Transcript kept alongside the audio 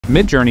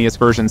Midjourney's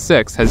version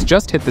 6 has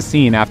just hit the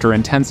scene after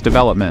intense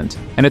development,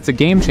 and it's a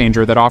game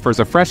changer that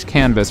offers a fresh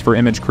canvas for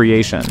image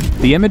creation.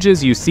 The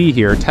images you see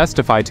here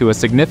testify to a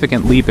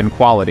significant leap in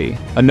quality,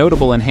 a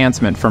notable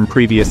enhancement from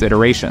previous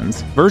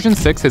iterations. Version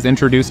 6 has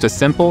introduced a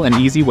simple and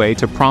easy way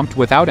to prompt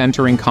without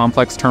entering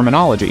complex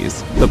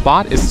terminologies. The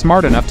bot is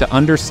smart enough to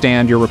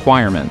understand your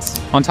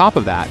requirements. On top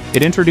of that,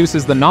 it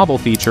introduces the novel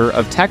feature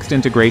of text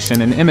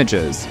integration in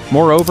images.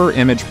 Moreover,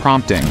 image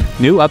prompting,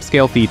 new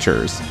upscale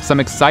features, some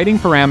exciting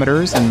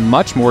parameters, and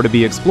much more to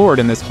be explored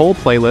in this whole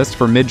playlist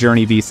for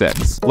Midjourney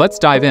V6. Let's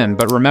dive in,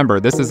 but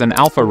remember, this is an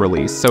alpha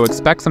release, so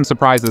expect some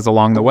surprises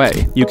along the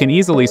way. You can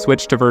easily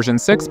switch to version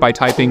 6 by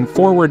typing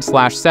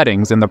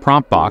 /settings in the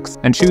prompt box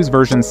and choose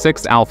version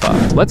 6 Alpha.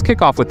 Let's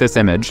kick off with this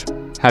image.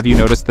 Have you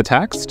noticed the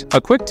text? A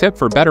quick tip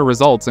for better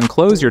results: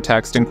 enclose your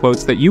text in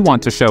quotes that you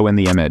want to show in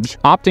the image.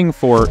 Opting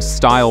for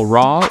style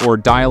raw or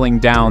dialing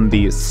down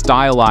the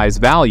stylized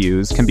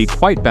values can be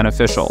quite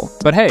beneficial.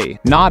 But hey,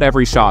 not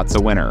every shot's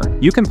a winner.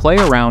 You can play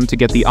around to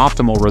get the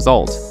optimal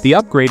result. The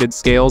upgraded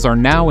scales are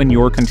now in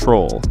your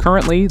control.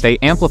 Currently, they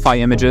amplify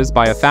images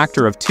by a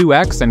factor of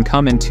 2x and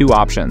come in two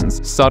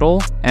options: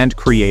 subtle and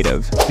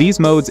creative.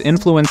 These modes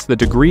influence the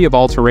degree of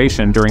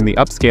alteration during the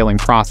upscaling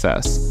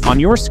process.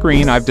 On your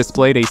screen, I've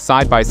displayed a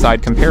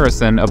side-by-side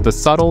comparison of the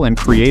subtle and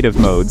creative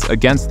modes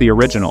against the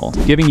original,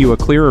 giving you a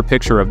clearer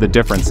picture of the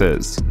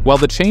differences. While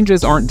the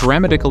changes aren't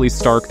dramatically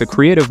stark, the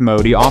creative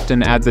mode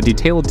often adds a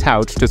detailed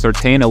touch to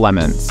certain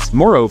elements.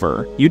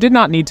 Moreover, you did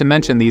not need to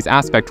mention these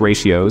aspect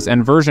ratios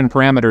and version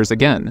parameters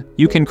again.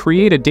 You can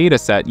create a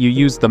dataset you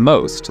use the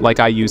most, like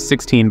I use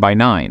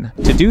 16:9.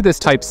 To do this,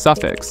 type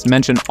suffix,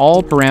 mention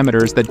all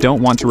parameters that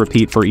don't want to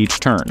repeat for each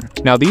turn.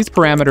 Now these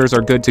parameters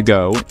are good to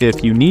go.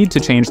 If you need to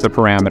change the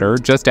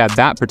parameter, just add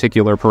that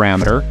particular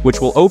parameter, which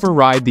will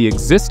override the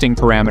existing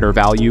parameter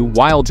value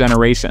while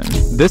generation.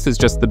 This is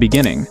just the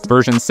beginning.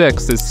 Version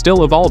 6 is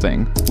still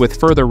evolving, with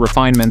further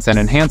refinements and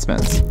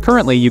enhancements.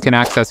 Currently, you can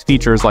access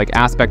features like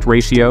aspect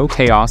ratio,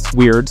 chaos,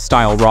 weird,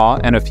 style raw,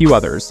 and a few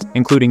others,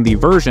 including the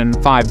version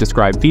 5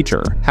 described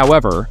feature.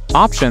 However,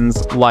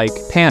 options like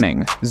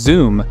panning,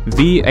 zoom,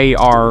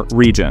 VAR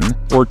region,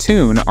 or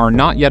tune are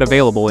not yet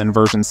available in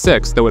version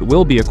 6, though it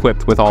will be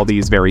equipped with all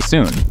these very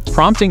soon.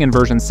 Prompting in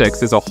version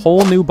 6 is a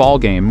whole new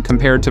ballgame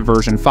compared to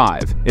version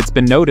 5. It's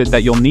been noted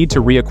that you'll need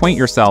to reacquaint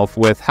yourself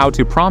with how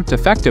to prompt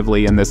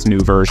effectively in this new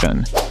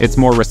version. It's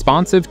more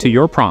responsive to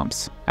your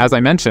prompts. As I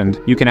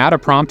mentioned, you can add a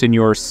prompt in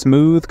your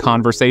smooth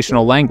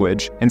conversational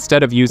language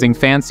instead of using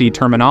fancy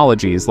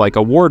terminologies like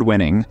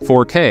award-winning,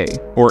 4K,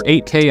 or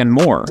 8K and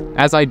more,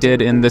 as I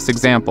did in this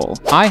example.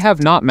 I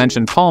have not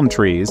mentioned palm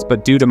trees,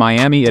 but due to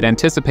Miami, it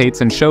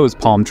anticipates and shows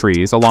palm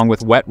trees along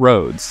with wet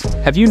roads.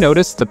 Have you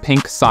noticed the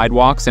pink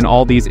sidewalks in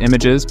all these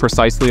images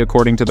precisely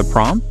according to the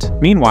prompt?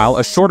 Meanwhile,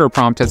 a shorter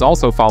prompt has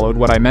also followed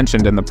what I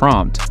mentioned in the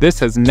prompt. This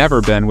has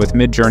never been with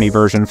Midjourney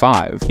version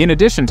 5. In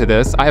addition to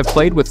this, I have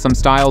played with some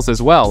styles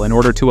as well in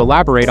order to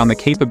elaborate on the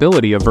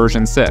capability of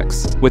version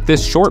 6. With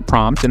this short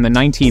prompt in the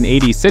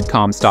 1980s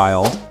sitcom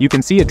style, you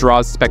can see it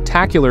draws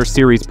spectacular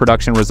series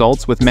production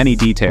results with many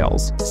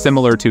details.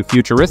 Similar to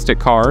futuristic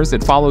cars,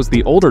 it follows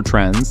the older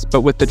trends,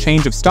 but with the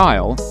change of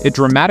style, it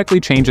dramatically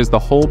changes the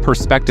whole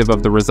perspective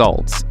of the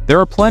results. There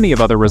are plenty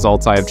of other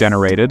results I have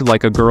generated,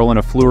 like a girl in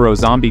a fluoro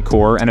zombie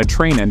core and a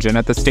train engine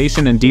at the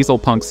station in diesel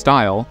punk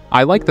style.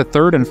 I like the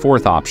third and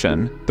fourth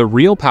option. The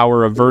real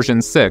power of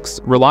version 6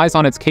 relies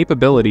on its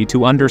capability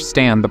to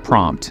understand the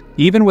prompt.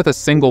 Even with a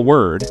single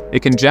word,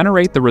 it can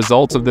generate the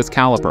results of this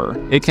caliber.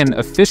 It can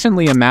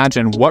efficiently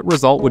imagine what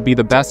result would be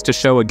the best to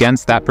show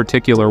against that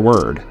particular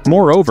word.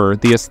 Moreover,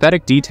 the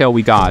aesthetic detail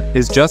we got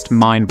is just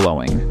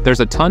mind-blowing. There's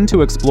a ton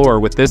to explore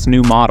with this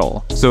new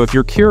model, so if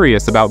you're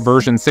curious about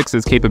version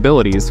 6's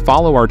capabilities,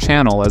 follow our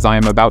channel as I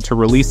am about to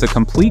release a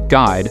complete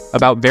guide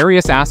about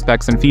various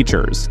aspects and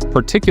features,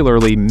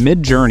 particularly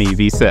Midjourney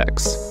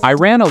V6. I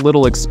ran a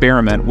little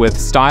experiment with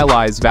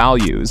stylized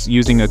values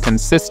using a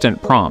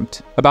consistent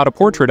prompt about a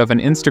portrait of an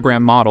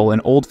Instagram model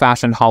in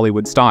old-fashioned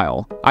Hollywood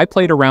style. I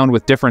played around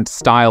with different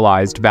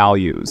stylized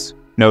values.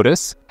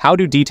 Notice, how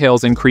do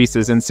details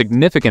increases in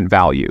significant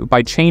value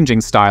by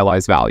changing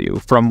stylized value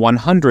from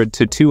 100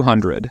 to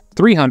 200,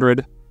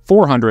 300,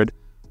 400,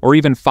 or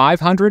even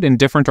 500 in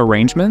different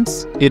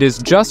arrangements? It is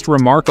just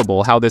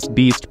remarkable how this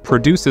beast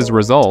produces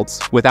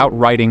results without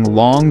writing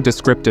long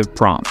descriptive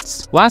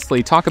prompts.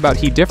 Lastly, talk about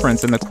key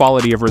difference in the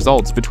quality of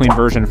results between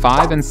version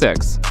 5 and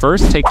 6.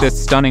 First, take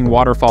this stunning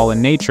waterfall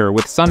in nature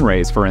with sun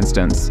rays, for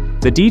instance.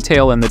 The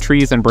detail in the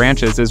trees and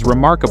branches is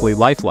remarkably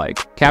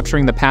lifelike,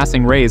 capturing the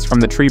passing rays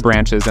from the tree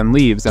branches and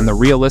leaves and the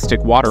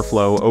realistic water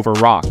flow over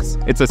rocks.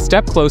 It's a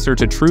step closer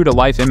to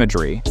true-to-life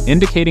imagery,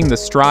 indicating the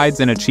strides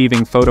in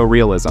achieving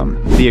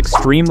photorealism. The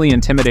extremely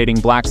intimidating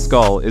black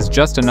skull is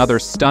just another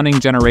stunning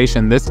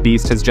generation this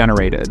beast has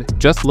generated.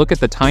 Just look at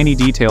the tiny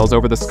details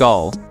over the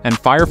skull, and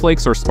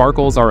fireflakes or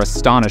sparkles are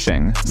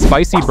astonishing.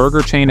 Spicy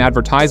burger chain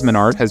advertisement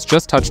art has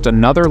just touched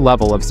another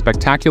level of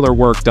spectacular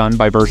work done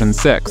by version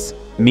 6.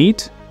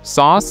 Meet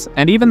sauce,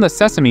 and even the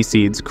sesame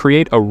seeds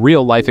create a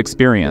real-life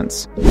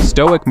experience.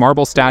 Stoic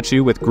marble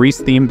statue with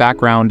Greece-themed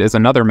background is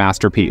another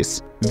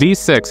masterpiece.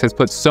 V6 has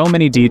put so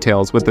many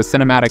details with the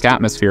cinematic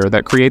atmosphere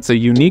that creates a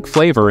unique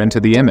flavor into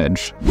the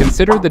image.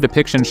 Consider the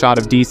depiction shot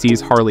of DC's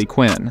Harley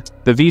Quinn.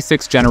 The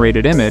V6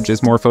 generated image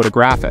is more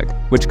photographic,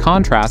 which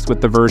contrasts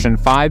with the version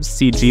 5's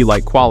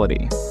CG-like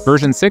quality.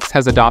 Version 6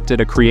 has adopted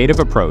a creative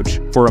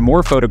approach. For a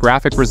more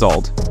photographic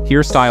result,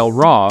 here style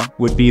raw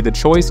would be the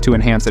choice to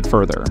enhance it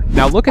further.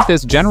 Now look at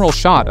this general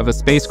shot of a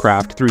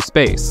spacecraft through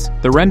space.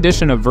 The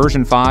rendition of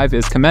version 5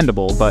 is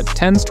commendable, but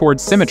tends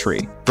towards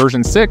symmetry.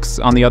 Version 6,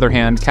 on the other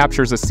hand,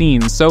 captures a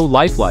scene so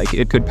lifelike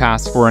it could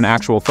pass for an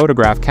actual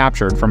photograph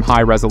captured from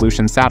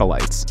high-resolution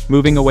satellites.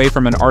 Moving away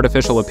from an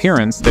artificial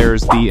appearance,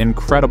 there's the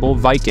incredible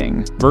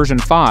Viking. Version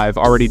 5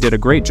 already did a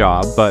great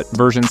job, but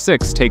version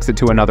 6 takes it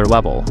to another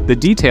level. The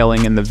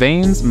detailing in the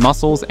veins,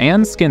 muscles,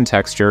 and skin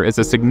texture is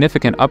a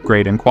significant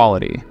upgrade in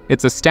quality.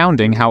 It's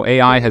astounding how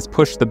AI has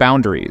pushed the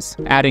boundaries,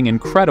 adding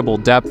incredible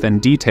depth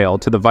and detail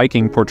to the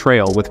Viking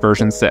portrayal with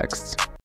version 6.